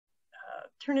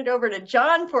turn it over to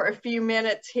John for a few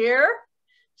minutes here.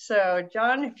 So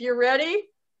John, if you're ready.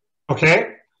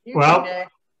 Okay,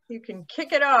 you can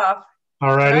kick it off.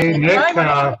 All righty, Nick,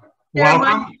 welcome.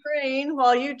 My screen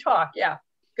while you talk, yeah,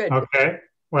 good. Okay,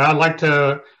 well, I'd like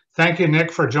to thank you,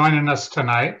 Nick, for joining us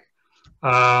tonight.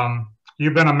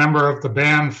 You've been a member of the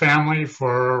band family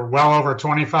for well over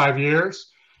 25 years,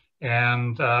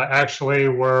 and actually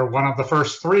were one of the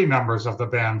first 3 members of the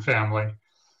band family.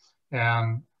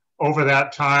 And over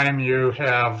that time, you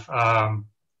have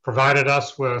provided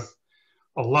us with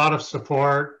a lot of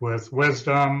support, with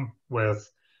wisdom,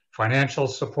 with financial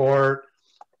support,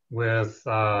 with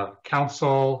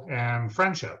counsel and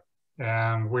friendship.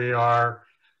 And we are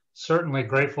certainly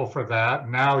grateful for that.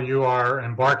 Now you are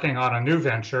embarking on a new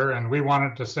venture, and we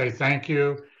wanted to say thank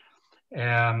you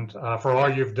and for all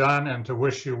you've done, and to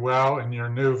wish you well in your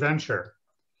new venture.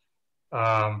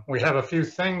 We have a few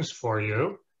things for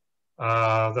you.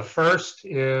 The first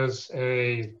is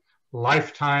a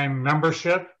lifetime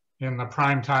membership in the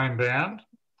Primetime Band,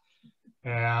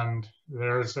 and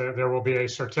there will be a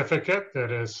certificate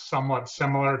that is somewhat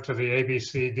similar to the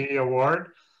ABCD award.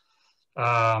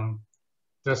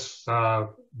 This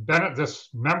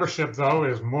membership, though,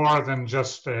 is more than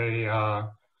just a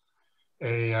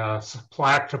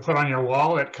plaque to put on your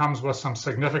wall. It comes with some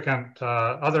significant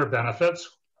other benefits.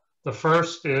 The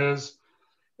first is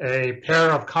a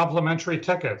pair of complimentary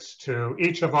tickets to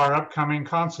each of our upcoming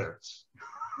concerts.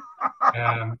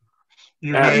 And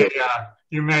you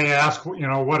may ask,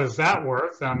 what is that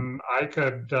worth? And I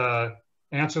could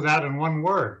answer that in one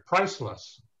word: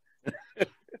 priceless.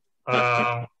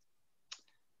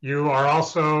 You are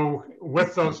also,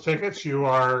 with those tickets, you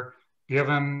are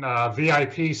given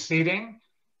VIP seating.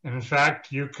 And in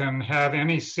fact, you can have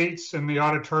any seats in the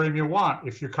auditorium you want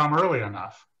if you come early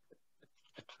enough.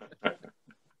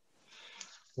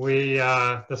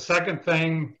 The second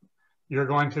thing, you're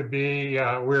going to be,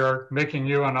 we're making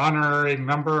you an honorary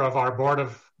member of our board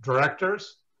of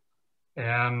directors.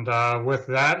 And with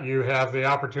that, you have the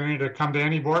opportunity to come to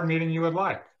any board meeting you would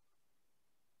like.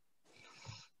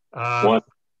 What?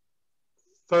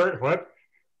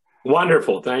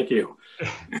 Wonderful, thank you.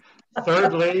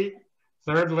 Thirdly,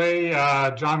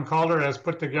 John Calder has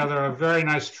put together a very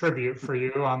nice tribute for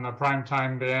you on the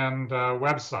Primetime Band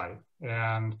website.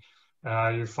 And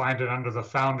you find it under the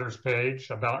founders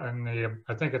page, I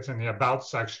think it's in the about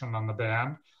section on the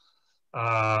band.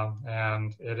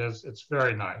 And it's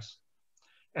very nice.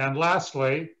 And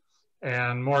lastly,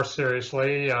 and more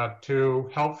seriously, to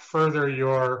help further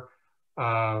your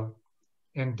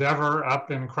endeavor up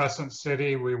in Crescent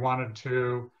City, we wanted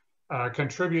to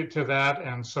contribute to that.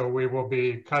 And so we will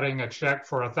be cutting a check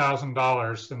for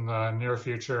 $1,000 in the near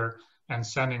future and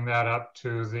sending that up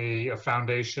to the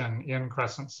foundation in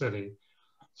Crescent City.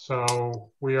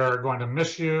 So we are going to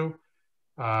miss you.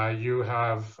 You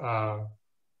have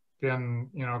been,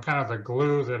 kind of the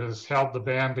glue that has held the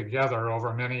band together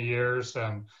over many years.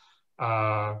 And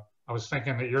I was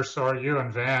thinking that you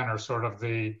and Van are sort of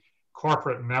the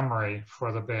corporate memory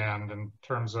for the band in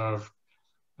terms of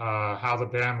how the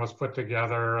band was put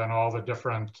together and all the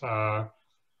different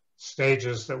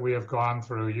stages that we have gone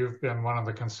through. You've been one of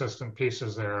the consistent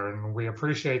pieces there, and we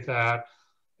appreciate that.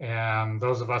 And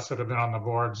those of us that have been on the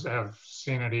boards have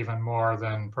seen it even more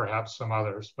than perhaps some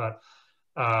others. But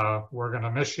we're going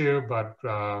to miss you, but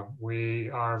we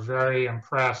are very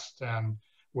impressed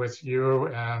with you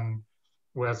and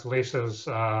with Lisa's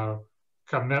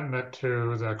commitment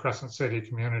to the Crescent City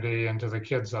community and to the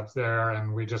kids up there,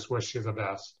 and we just wish you the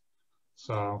best.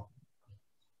 So.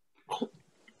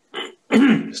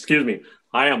 Excuse me.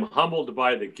 I am humbled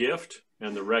by the gift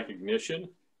and the recognition,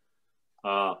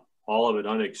 all of it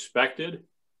unexpected.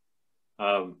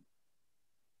 A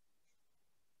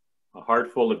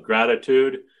heart full of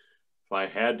gratitude. If I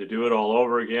had to do it all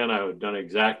over again, I would have done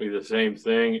exactly the same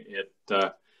thing. It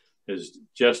has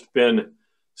just been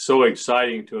so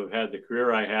exciting to have had the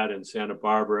career I had in Santa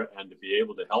Barbara and to be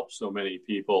able to help so many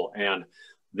people, and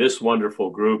this wonderful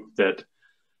group that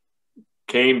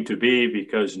came to be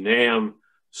because NAMM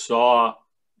saw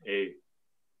a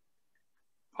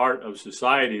part of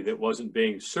society that wasn't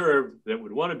being served, that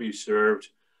would want to be served,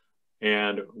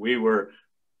 and we were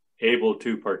able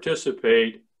to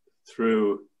participate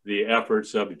through the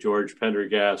efforts of George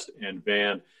Pendergast and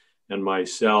Van and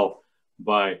myself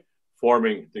by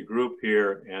forming the group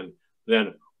here and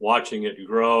then watching it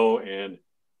grow, and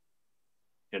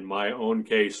in my own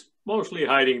case, mostly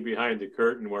hiding behind the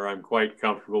curtain where I'm quite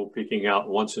comfortable peeking out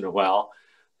once in a while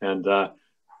and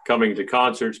coming to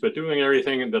concerts, but doing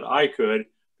everything that I could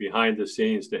behind the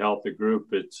scenes to help the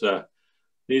group.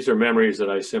 These are memories that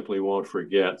I simply won't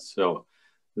forget. So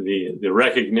the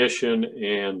recognition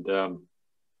and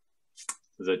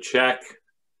the check,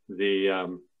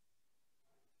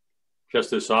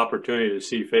 just this opportunity to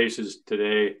see faces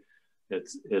today.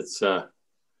 It's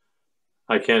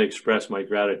I can't express my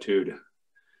gratitude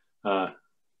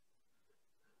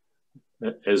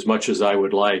as much as I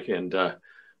would like. And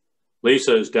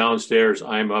Lisa is downstairs,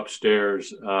 I'm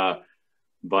upstairs,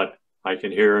 but I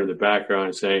can hear her in the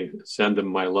background saying, send them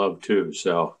my love too.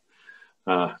 So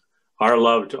our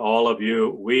love to all of you.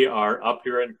 We are up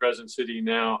here in Crescent City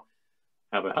now,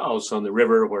 have a house on the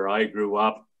river where I grew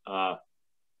up.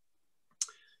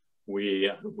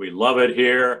 We love it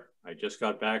here. I just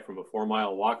got back from a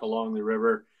 4-mile walk along the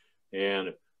river,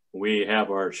 and we have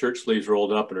our shirt sleeves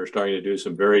rolled up and are starting to do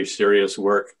some very serious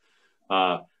work,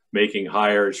 making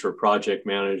hires for project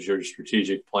managers,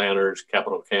 strategic planners,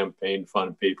 capital campaign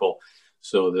fund people,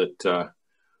 so that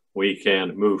we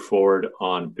can move forward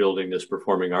on building this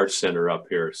performing arts center up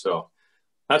here. So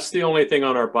that's the only thing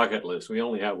on our bucket list. We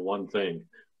only have one thing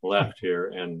left here,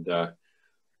 and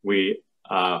we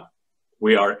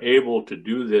are able to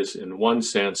do this in one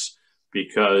sense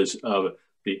because of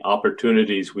the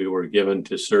opportunities we were given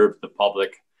to serve the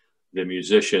public, the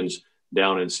musicians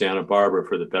down in Santa Barbara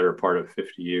for the better part of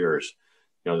 50 years.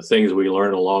 You know, the things we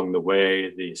learn along the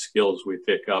way, the skills we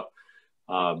pick up,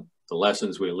 the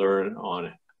lessons we learn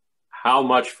on how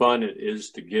much fun it is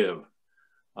to give,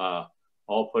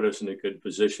 all put us in a good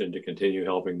position to continue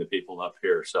helping the people up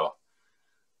here. So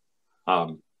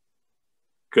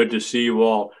good to see you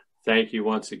all. Thank you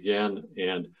once again.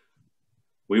 And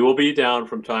we will be down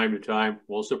from time to time.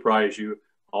 We'll surprise you.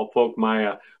 I'll poke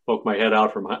my head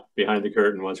out from behind the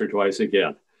curtain once or twice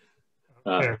again.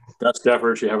 Best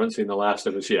efforts. You haven't seen the last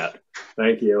of us yet.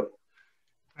 Thank you.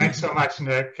 Thanks so much,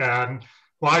 Nick.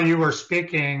 While you were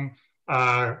speaking,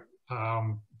 Barb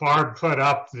put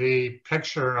up the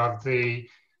picture of the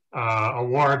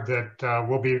award that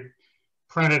will be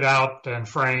printed out and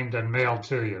framed and mailed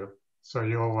to you. So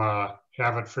you'll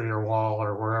have it for your wall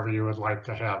or wherever you would like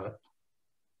to have it.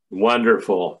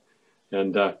 Wonderful.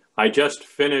 And I just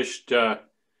finished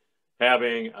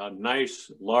having a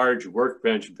nice large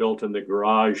workbench built in the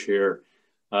garage here,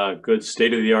 good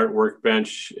state-of-the-art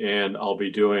workbench, and I'll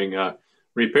be doing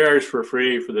repairs for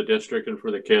free for the district and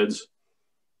for the kids,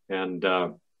 and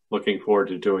looking forward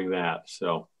to doing that.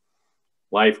 So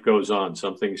life goes on.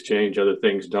 Some things change, other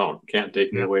things don't. Can't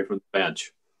take me away from the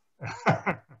bench.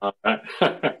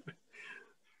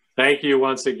 Thank you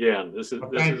once again. This is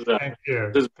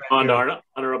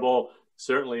honorable,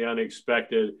 certainly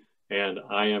unexpected, and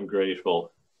I am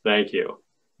grateful. Thank you.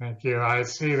 Thank you. I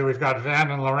see that we've got Van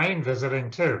and Lorraine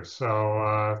visiting too.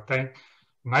 So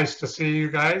nice to see you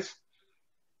guys.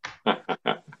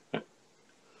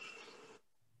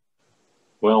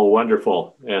 Well,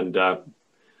 wonderful. And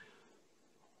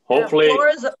hopefully...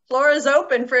 floor is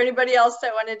open for anybody else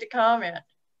that wanted to comment.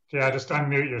 Yeah, just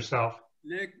unmute yourself.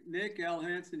 Nick, Al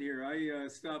Hansen here. I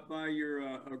stopped by your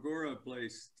Agora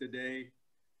place today,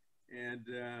 and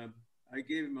I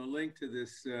gave him a link to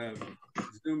this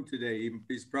Zoom today.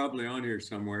 He's probably on here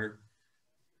somewhere.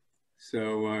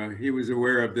 So he was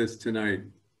aware of this tonight.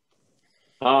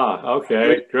 Ah,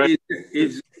 okay, great.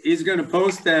 He's going to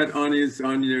post that on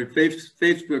your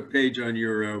Facebook page on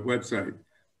your website.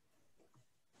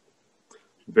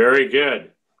 Very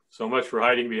good. So much for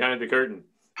hiding behind the curtain.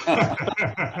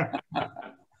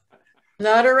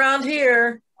 Not around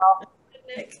here.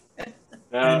 Nick.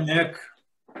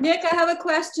 Nick, I have a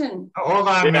question. Hold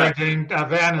on, Mary Jane.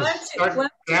 Van's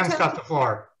got the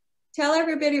floor. Tell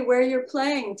everybody where you're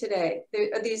playing today,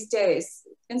 these days,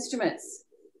 instruments.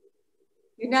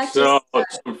 You're not so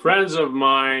some friends of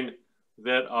mine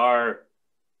that are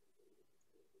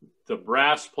the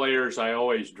brass players I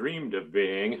always dreamed of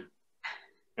being,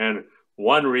 and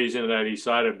one reason that I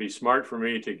decided it'd be smart for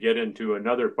me to get into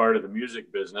another part of the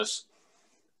music business,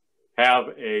 have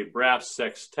a brass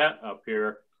sextet up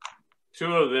here.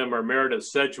 Two of them are Meredith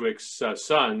Sedgwick's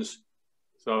sons.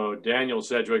 So Daniel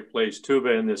Sedgwick plays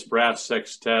tuba in this brass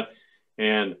sextet,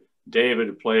 and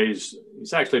David plays,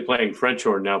 he's actually playing French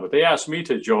horn now, but they asked me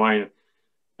to join.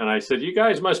 And I said, you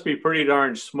guys must be pretty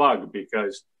darn smug,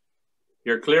 because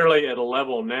you're clearly at a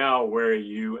level now where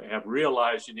you have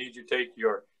realized you need to take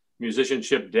your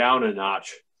musicianship down a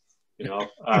notch, you know,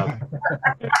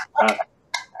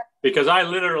 because I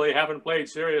literally haven't played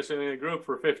seriously in a group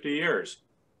for 50 years.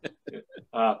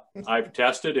 I've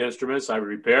tested instruments, I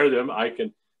repair them, I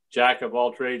can jack of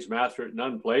all trades, master at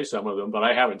none, play some of them, but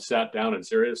I haven't sat down and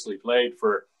seriously played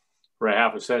for a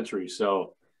half a century.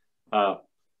 So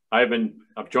I've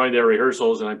joined their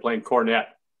rehearsals, and I'm playing cornet.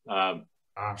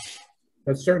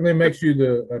 that certainly makes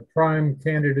you a prime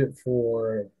candidate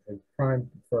for a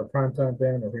primetime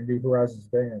band or New Horizons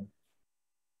band.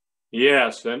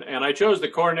 Yes, and I chose the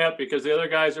cornet because the other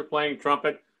guys are playing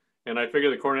trumpet, and I figure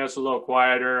the cornet's a little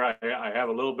quieter. I have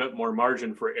a little bit more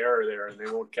margin for error there, and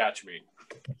they won't catch me.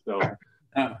 So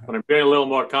when I'm feeling a little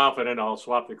more confident, I'll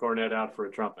swap the cornet out for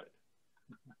a trumpet.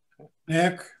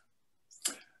 Nick?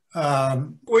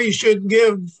 We should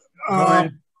give,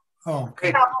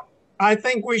 okay. I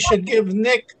think we should give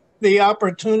Nick the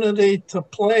opportunity to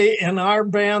play in our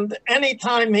band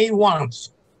anytime he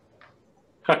wants.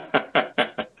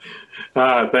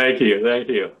 Thank you. Thank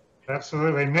you.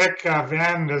 Absolutely. Nick,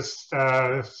 Van is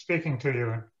speaking to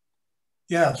you.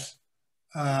 Yes.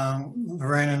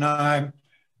 Lorraine and I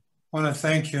want to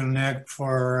thank you, Nick,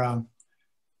 for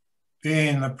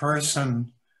being the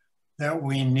person that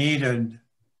we needed,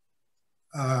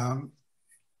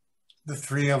 the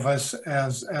three of us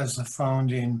as the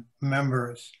founding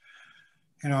members.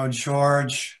 You know,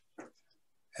 George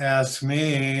asked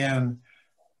me and,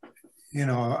 you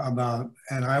know,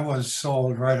 and I was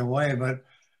sold right away,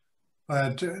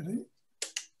 but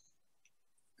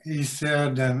he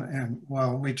said, and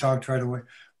well, we talked right away,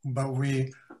 but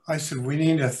I said, we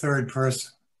need a third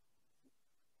person.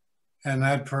 And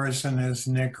that person is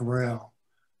Nick Rail.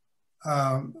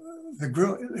 The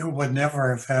group, it would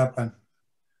never have happened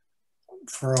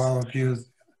for all of you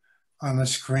on the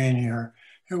screen here.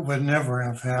 It would never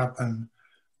have happened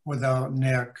without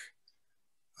Nick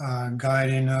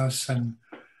guiding us, and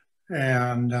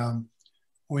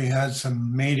we had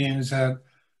some meetings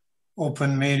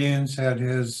open meetings at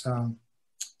his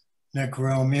Nick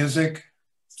Rail Music,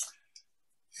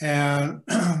 and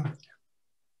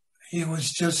he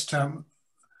was just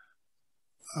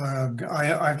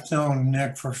I've known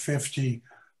Nick for 50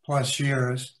 plus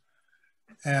years,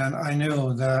 and I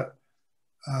knew that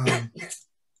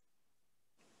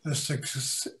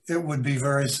it would be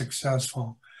very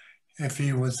successful if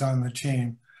he was on the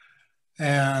team.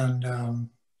 And I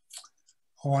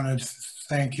wanted to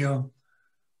thank you,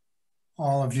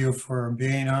 all of you, for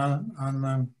being on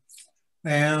the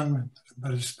band,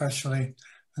 but especially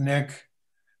Nick.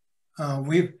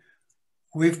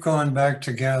 We've gone back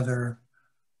together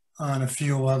on a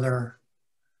few other,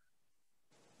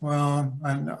 well,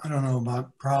 I don't know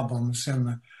about problems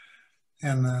in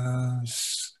the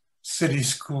city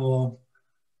school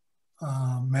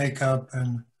makeup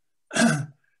and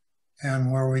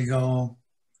and where we go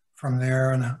from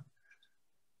there,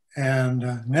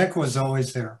 and Nick was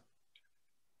always there,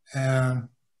 and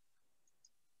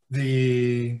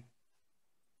the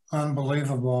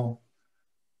unbelievable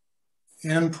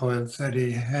input that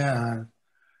he had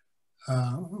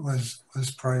was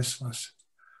priceless.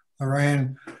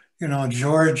 Lorraine, you know,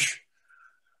 George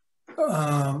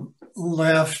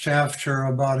left after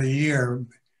about a year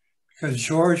because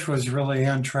George was really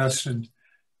interested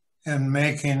in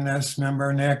making this.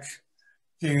 Remember, Nick,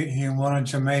 he wanted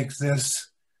to make this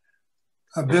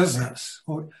a business.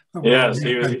 Yes,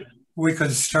 we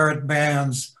could start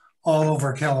bands all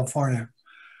over California,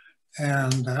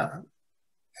 and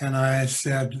I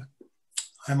said,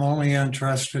 I'm only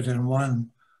interested in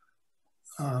one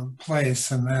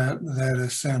place, and that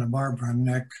is Santa Barbara. And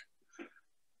Nick,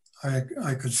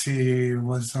 I could see he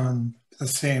was on the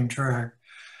same track.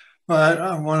 But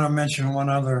I want to mention one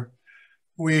other.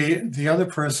 The other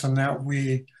person that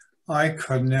I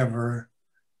could never,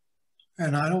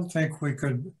 and I don't think we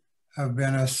could have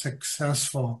been as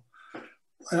successful,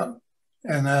 and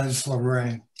that is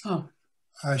Lorraine. Oh.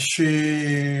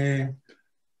 She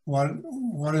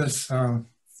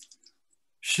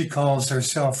calls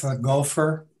herself a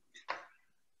gopher,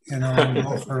 you know,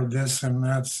 gopher this and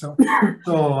that. So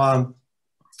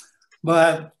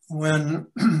but when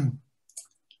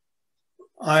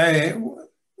I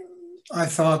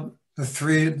thought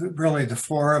the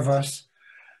four of us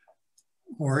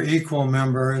were equal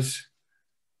members,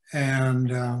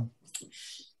 and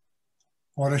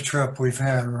what a trip we've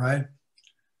had, right?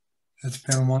 It's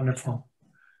been wonderful.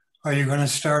 Are you going to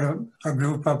start a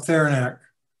group up there, Nick?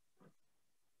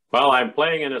 Well, I'm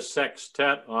playing in a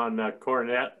sextet on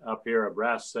cornet up here, a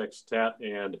brass sextet,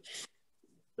 and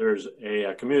there's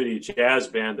a community jazz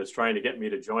band that's trying to get me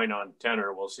to join on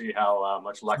tenor. We'll see how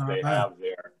much luck they have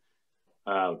there.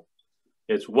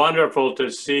 It's wonderful to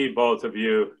see both of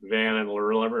you, Van and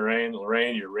Lorraine.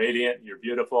 Lorraine, you're radiant, you're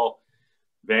beautiful.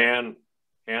 Van,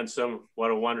 handsome,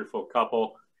 what a wonderful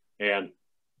couple. And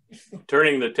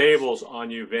turning the tables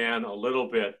on you, Van, a little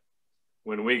bit,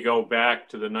 when we go back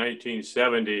to the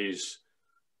 1970s,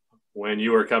 when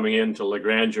you were coming into La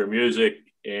Grandeur Music,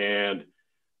 and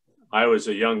I was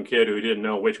a young kid who didn't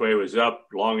know which way was up,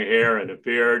 long hair and a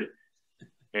beard.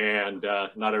 And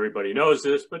not everybody knows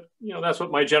this, but you know, that's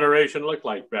what my generation looked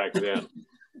like back then.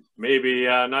 Maybe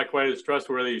not quite as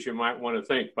trustworthy as you might want to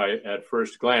think at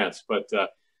first glance, but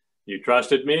you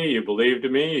trusted me, you believed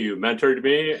in me, you mentored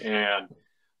me, and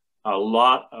a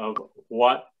lot of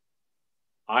what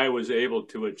I was able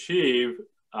to achieve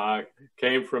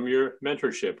came from your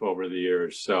mentorship over the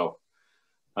years. So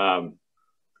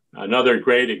another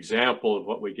great example of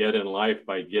what we get in life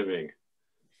by giving.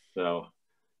 So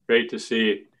great to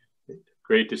see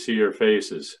your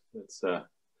faces. It's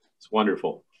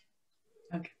wonderful.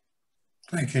 Okay.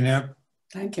 Thank you, Nick.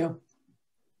 Thank you.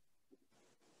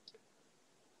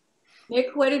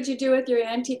 Nick, what did you do with your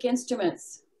antique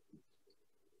instruments?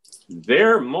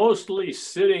 They're mostly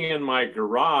sitting in my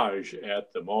garage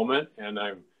at the moment, and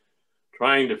I'm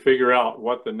trying to figure out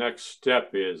what the next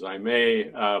step is. I may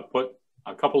put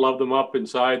a couple of them up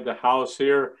inside the house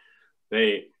here.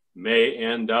 They may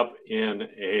end up in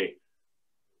a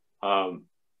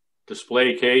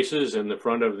display cases in the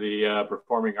front of the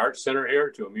Performing Arts Center here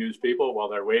to amuse people while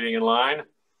they're waiting in line.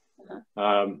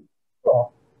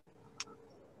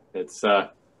 It's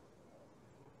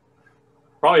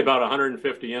probably about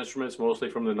 150 instruments, mostly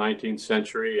from the 19th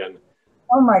century. And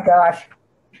oh my gosh.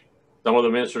 Some of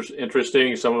them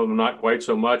interesting, some of them not quite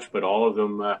so much, but all of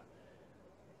them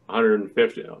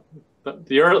 150.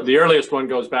 The earliest one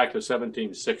goes back to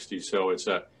 1760, so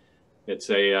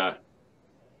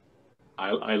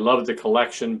I love the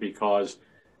collection because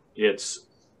it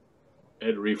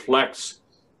reflects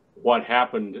what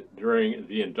happened during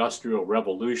the Industrial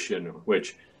Revolution,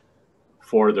 which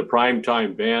for the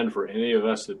primetime band, for any of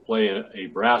us that play a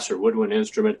brass or woodwind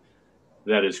instrument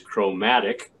that is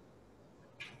chromatic,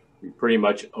 we pretty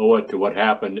much owe it to what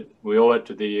happened. We owe it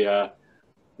to the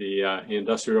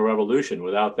Industrial Revolution.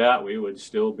 Without that, we would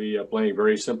still be playing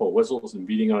very simple whistles and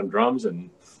beating on drums,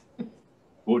 and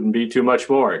wouldn't be too much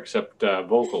more, except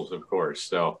vocals, of course.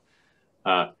 So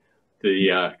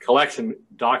the collection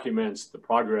documents the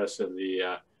progress of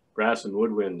the brass and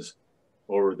woodwinds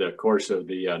over the course of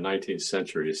the 19th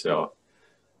century. So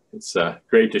it's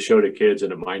great to show to kids,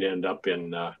 and it might end up in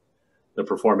the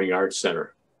Performing Arts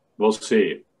Center. We'll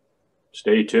see.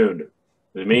 Stay tuned. In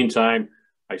the meantime,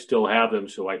 I still have them,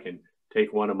 so I can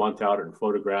take one a month out and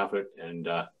photograph it and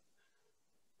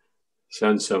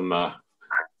send some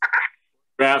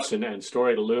graphs and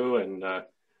story to Lou, and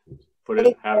put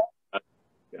it,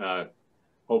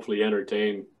 hopefully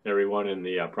entertain everyone in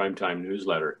the primetime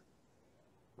newsletter.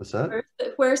 What's that?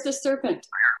 Where's the serpent?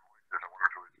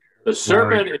 The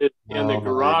serpent is in the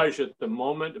garage at the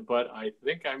moment, but I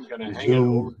think I'm going to hang it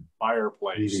over the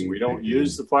fireplace. We don't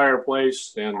use the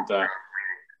fireplace, and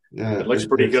it looks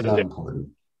pretty good.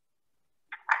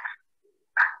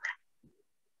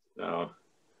 So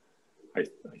I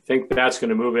think that's going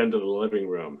to move into the living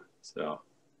room. So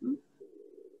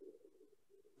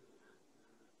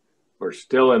we're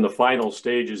still in the final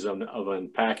stages of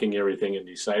unpacking everything and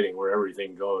deciding where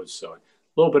everything goes. So a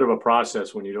little bit of a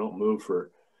process when you don't move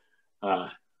for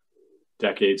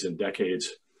decades and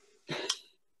decades.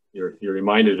 You're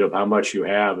reminded of how much you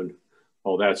have and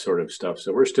all that sort of stuff.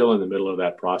 So we're still in the middle of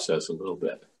that process a little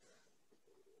bit.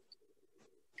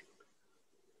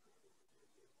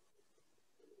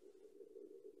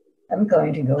 I'm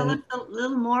going to go. Tell us a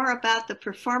little more about the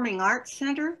Performing Arts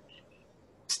Center.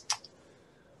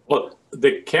 Well,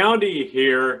 the county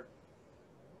here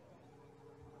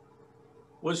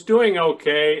was doing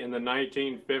okay in the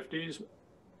 1950s.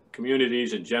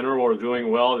 Communities in general were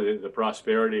doing well, the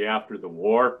prosperity after the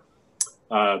war.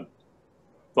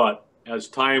 But as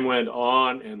time went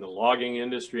on and the logging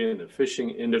industry and the fishing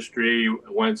industry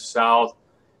went south,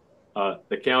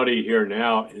 the county here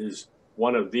now is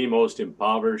one of the most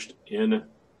impoverished in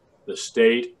the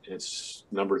state. It's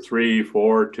number 3,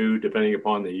 4, 2, depending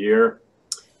upon the year.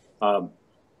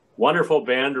 Wonderful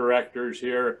band directors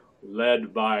here,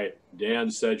 led by Dan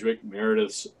Sedgwick,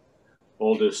 Meredith's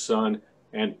oldest son.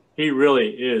 And he really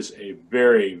is a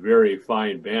very, very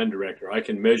fine band director. I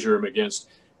can measure him against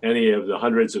any of the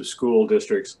hundreds of school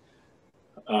districts,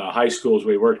 high schools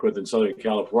we worked with in Southern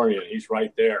California. He's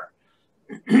right there.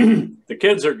 The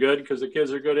kids are good because the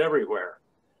kids are good everywhere.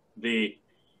 The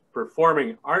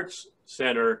Performing Arts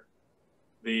Center,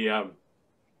 the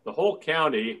whole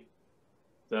county,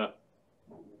 the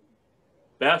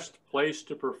best place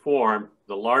to perform,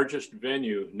 the largest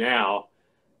venue now,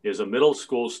 is a middle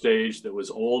school stage that was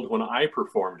old when I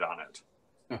performed on it.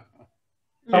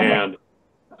 And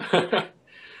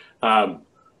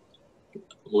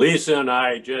Lisa and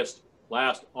I just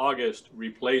last August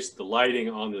replaced the lighting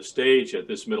on the stage at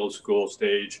this middle school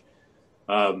stage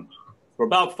for We're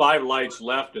about 5 lights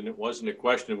left, and it wasn't a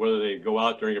question of whether they'd go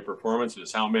out during a performance,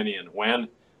 it's how many and when.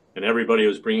 And everybody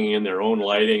was bringing in their own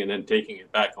lighting and then taking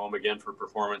it back home again for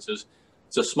performances.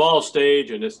 It's a small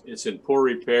stage, and it's in poor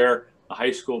repair. A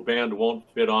high school band won't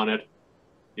fit on it.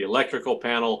 The electrical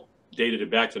panel dated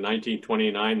it back to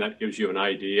 1929. That gives you an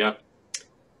idea.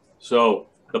 So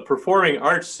the Performing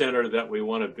Arts Center that we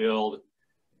want to build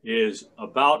is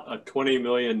about a $20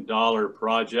 million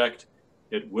project.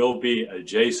 It will be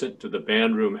adjacent to the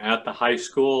band room at the high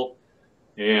school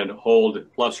and hold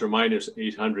plus or minus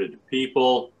 800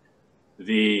 people.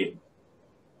 The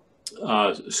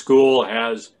school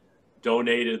has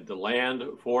donated the land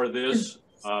for this.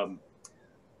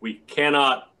 We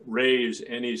cannot raise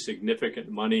any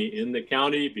significant money in the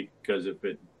county because if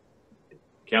the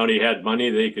county had money,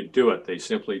 they could do it. They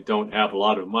simply don't have a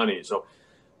lot of money. So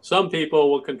some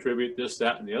people will contribute this,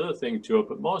 that, and the other thing to it,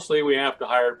 but mostly we have to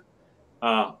hire,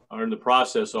 are in the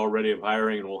process already of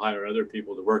hiring, and we'll hire other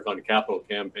people to work on capital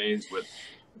campaigns with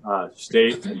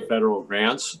state and federal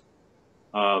grants,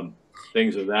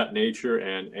 things of that nature,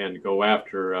 and go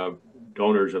after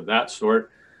donors of that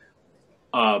sort.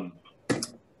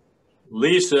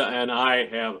 Lisa and I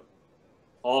have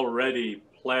already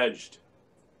pledged,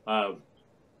 well,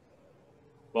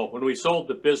 when we sold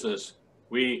the business,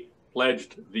 we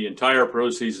pledged the entire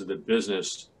proceeds of the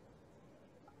business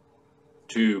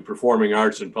to performing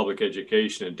arts and public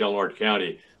education in Del Norte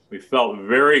County. We felt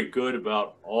very good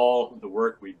about all the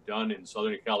work we've done in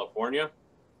Southern California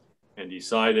and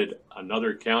decided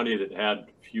another county that had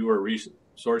fewer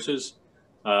resources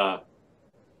was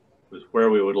where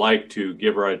we would like to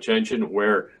give our attention,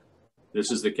 where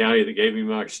this is the county that gave me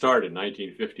my start in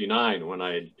 1959 when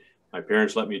my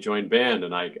parents let me join band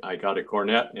and I got a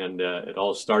cornet, and it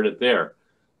all started there.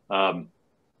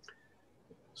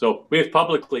 So we have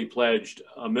publicly pledged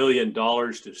 $1 million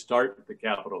to start the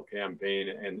capital campaign,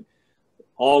 and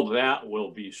all that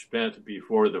will be spent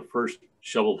before the first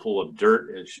shovelful of dirt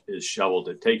is shoveled.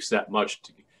 It takes that much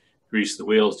to grease the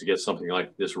wheels to get something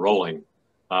like this rolling.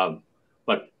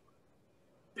 But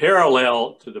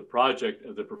parallel to the project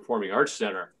of the Performing Arts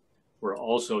Center, we're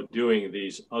also doing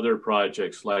these other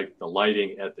projects like the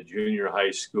lighting at the junior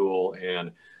high school,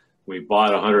 and we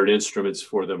bought 100 instruments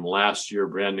for them last year,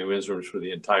 brand new instruments for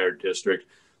the entire district.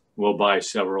 We'll buy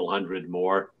several hundred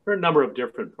more. There are a number of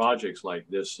different projects like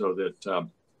this so that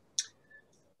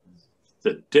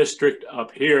the district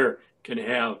up here can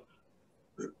have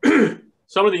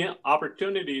some of the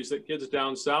opportunities that kids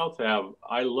down south have.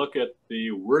 I look at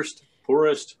the worst,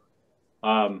 poorest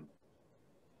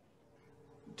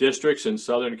districts in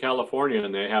Southern California,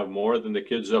 and they have more than the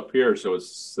kids up here. So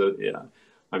it's, yeah,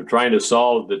 I'm trying to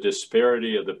solve the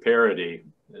disparity of the parity.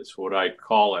 That's what I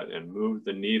call it, and move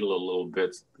the needle a little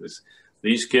bit.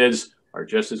 These kids are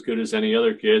just as good as any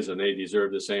other kids, and they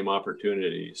deserve the same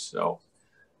opportunities. So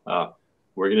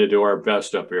we're going to do our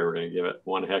best up here. We're going to give it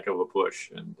one heck of a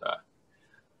push. And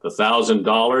the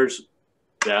 $1,000,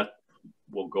 that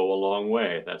will go a long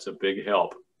way. That's a big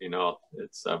help. You know,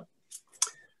 it's a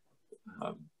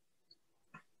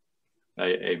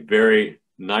very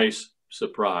nice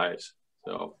surprise.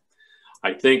 So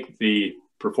I think the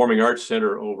Performing Arts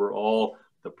Center overall,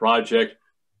 the project,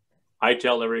 I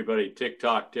tell everybody,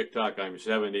 TikTok, I'm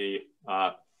 70.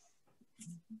 I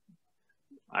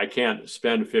can't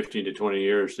spend 15 to 20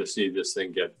 years to see this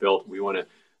thing get built. We want to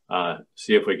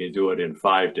see if we can do it in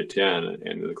 5 to 10,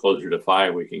 and the closer to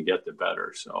 5 we can get, the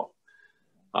better. So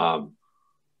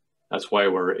that's why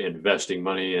we're investing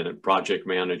money in project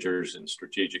managers and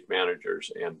strategic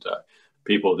managers and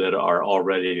people that are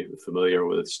already familiar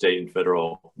with state and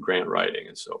federal grant writing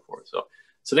and so forth. So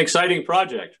it's an exciting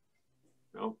project.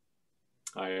 You know,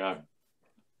 I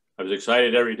was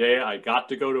excited every day. I got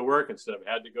to go to work instead of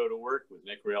had to go to work with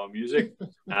Nick Real Music.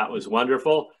 That was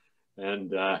wonderful.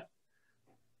 And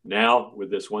now with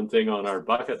this one thing on our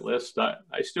bucket list,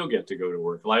 I still get to go to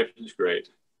work. Life is great.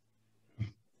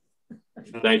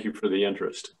 Thank you for the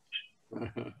interest.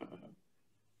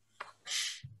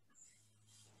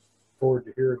 Forward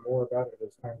to hearing more about it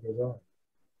as time goes on.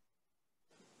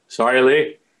 Sorry,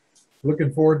 Lee?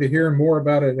 Looking forward to hearing more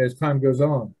about it as time goes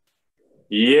on.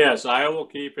 Yes, I will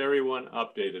keep everyone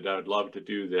updated. I would love to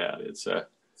do that. It's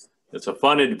a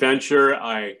fun adventure.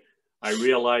 I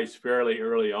realized fairly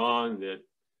early on that,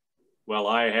 well,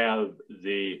 I have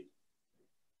the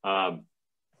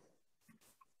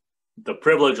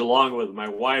privilege, along with my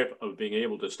wife, of being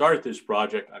able to start this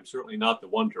project. I'm certainly not the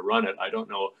one to run it. I don't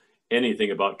know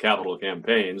anything about capital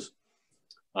campaigns.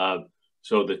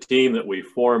 So the team that we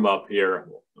form up here,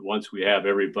 once we have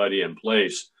everybody in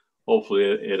place, hopefully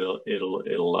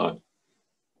it'll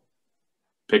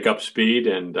pick up speed,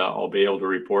 and I'll be able to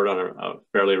report on a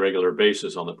fairly regular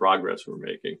basis on the progress we're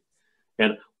making.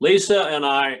 And Lisa and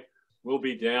I will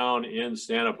be down in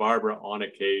Santa Barbara on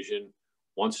occasion,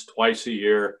 once, twice a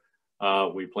year.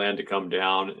 We plan to come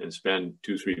down and spend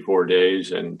 2, 3, 4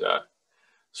 days, and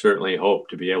certainly hope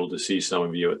to be able to see some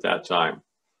of you at that time.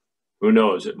 Who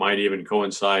knows? It might even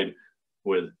coincide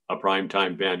with a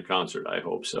primetime band concert. I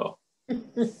hope so.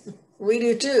 We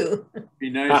do too. Be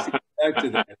nice to get back to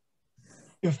that.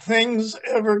 If things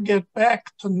ever get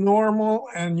back to normal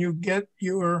and you get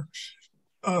your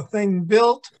thing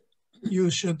built, you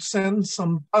should send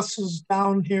some buses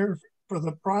down here for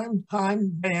the primetime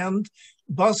band,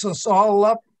 bus us all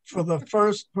up for the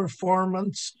first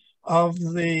performance of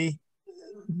the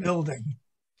building.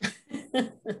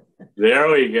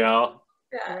 There we go.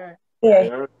 Yeah. Yeah.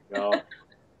 There we go.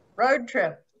 Road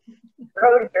trip.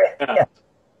 Road trip. Yeah. Yeah.